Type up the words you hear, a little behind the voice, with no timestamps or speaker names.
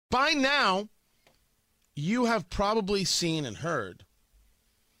By now, you have probably seen and heard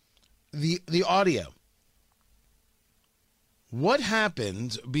the audio. What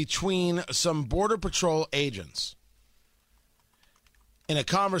happened between some Border Patrol agents in a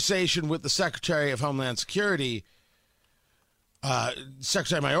conversation with the Secretary of Homeland Security,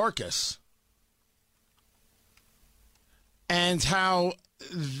 Secretary Mayorkas, and how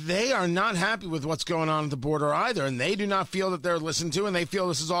they are not happy with what's going on at the border either, and they do not feel that they're listened to, and they feel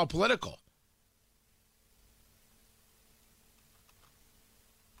this is all political.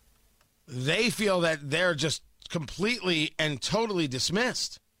 They feel that they're just completely and totally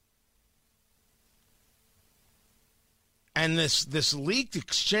dismissed. And this leaked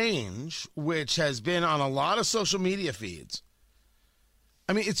exchange, which has been on a lot of social media feeds,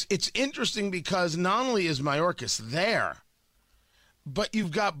 I mean, it's interesting because not only is Mayorkas there, but you've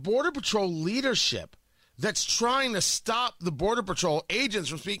got Border Patrol leadership that's trying to stop the Border Patrol agents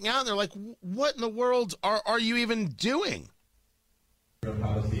from speaking out. And they're like, what in the world are you even doing?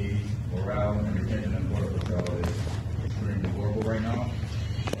 Policy, morale, and retention of Border Patrol is extremely horrible right now.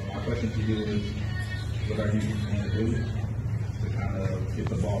 So my question to you is, what are you going to do to kind of get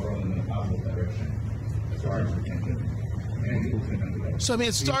the ball rolling in a positive direction as far as retention? So, I mean,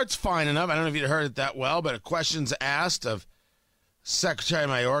 it starts fine enough. I don't know if you heard it that well, but a question's asked of Secretary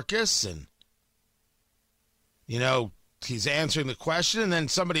Mayorkas, and, you know, he's answering the question, and then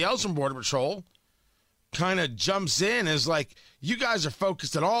somebody else from Border Patrol kind of jumps in and is like, you guys are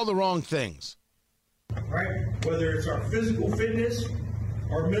focused on all the wrong things. Right? Whether it's our physical fitness,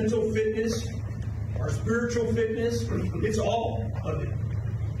 our mental fitness, our spiritual fitness, it's all of it.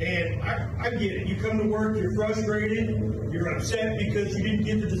 And I get it. You come to work, you're frustrated, you're upset because you didn't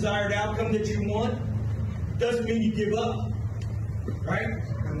get the desired outcome that you want. Doesn't mean you give up. Right?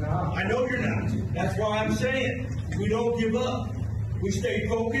 I know you're not. That's why I'm saying we don't give up. We stay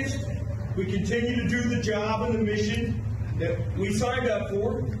focused. We continue to do the job and the mission that we signed up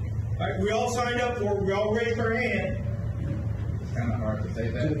for. Right? We all signed up for it. We all raised our hand. It's kind of hard to say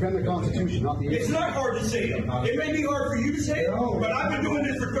that. To defend the Constitution, not the It's not hard to say it. It may be hard for you to say it, but I've been doing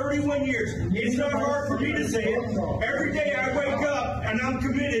this for 31 years. It's not hard for me to say it. Every day I wake up and I'm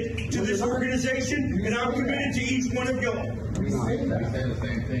committed to this organization, and I'm committed to each one of y'all. We say the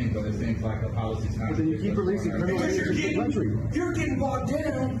same thing, but it seems like the policy's not. But then you keep releasing criminal Because aliens in the country. you're getting bogged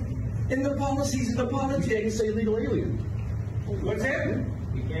down in the policies and the You can't politics. say illegal alien. What's that?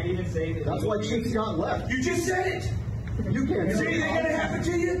 You can't even say that. That's why Chief Scott left. You just said it. You can't Is say anything going to happen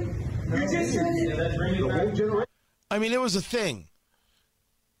to you? You just said Yeah, it. that's bringing the it whole back. generation. I mean, it was a thing.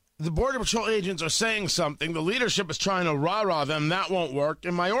 The Border Patrol agents are saying something. The leadership is trying to rah-rah them. That won't work.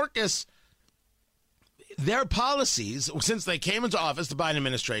 And Mayorkas, their policies, since they came into office, the Biden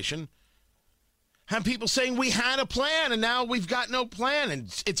administration, have people saying we had a plan and now we've got no plan.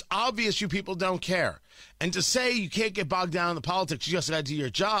 And it's obvious you people don't care. And to say you can't get bogged down in the politics, you just got to do your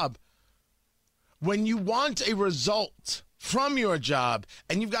job. When you want a result from your job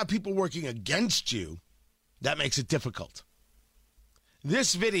and you've got people working against you, that makes it difficult.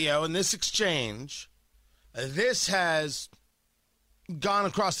 This video and this exchange, this has gone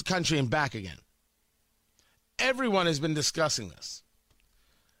across the country and back again. Everyone has been discussing this.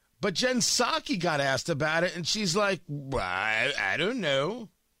 But Jen Psaki got asked about it, and she's like, I don't know.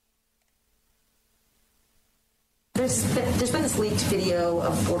 There's been this leaked video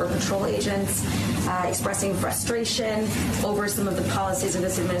of Border Patrol agents expressing frustration over some of the policies of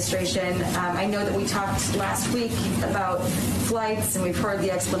this administration. I know that we talked last week about flights, and we've heard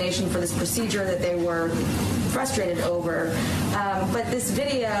the explanation for this procedure that they were frustrated over. But this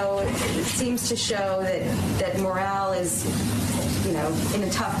video seems to show that morale is, you know, in a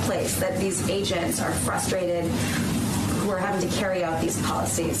tough place, that these agents are frustrated who are having to carry out these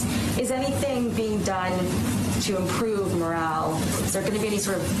policies. Is anything being done to improve morale? Is there going to be any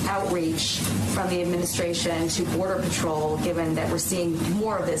sort of outreach from the administration to Border Patrol, given that we're seeing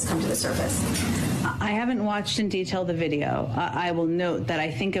more of this come to the surface? I haven't watched in detail the video. I will note that I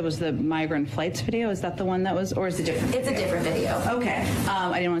think it was the migrant flights video. Is that the one that was, or is it different? It's a different video. Okay.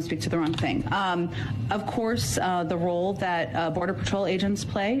 I didn't want to speak to the wrong thing. Of course, the role that Border Patrol agents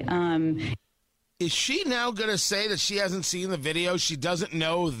play. Is she now going to say that she hasn't seen the video? She doesn't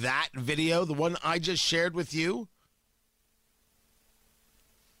know that video, the one I just shared with you?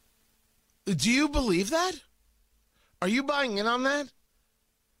 Do you believe that? Are you buying in on that?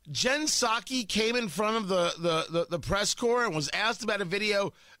 Jen Psaki came in front of the press corps and was asked about a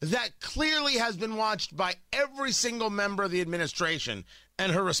video that clearly has been watched by every single member of the administration.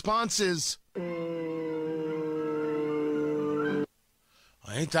 And her response is, ain't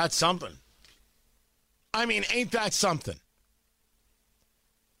that something? I mean, ain't that something?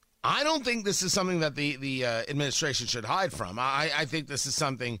 I don't think this is something that the administration should hide from. I think this is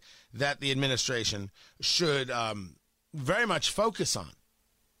something that the administration should very much focus on.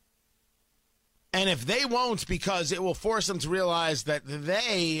 And if they won't, because it will force them to realize that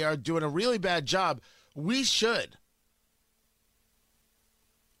they are doing a really bad job, we should.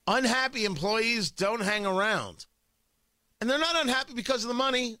 Unhappy employees don't hang around. And they're not unhappy because of the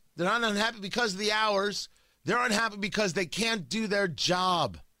money. They're not unhappy because of the hours. They're unhappy because they can't do their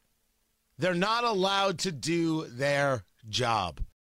job. They're not allowed to do their job.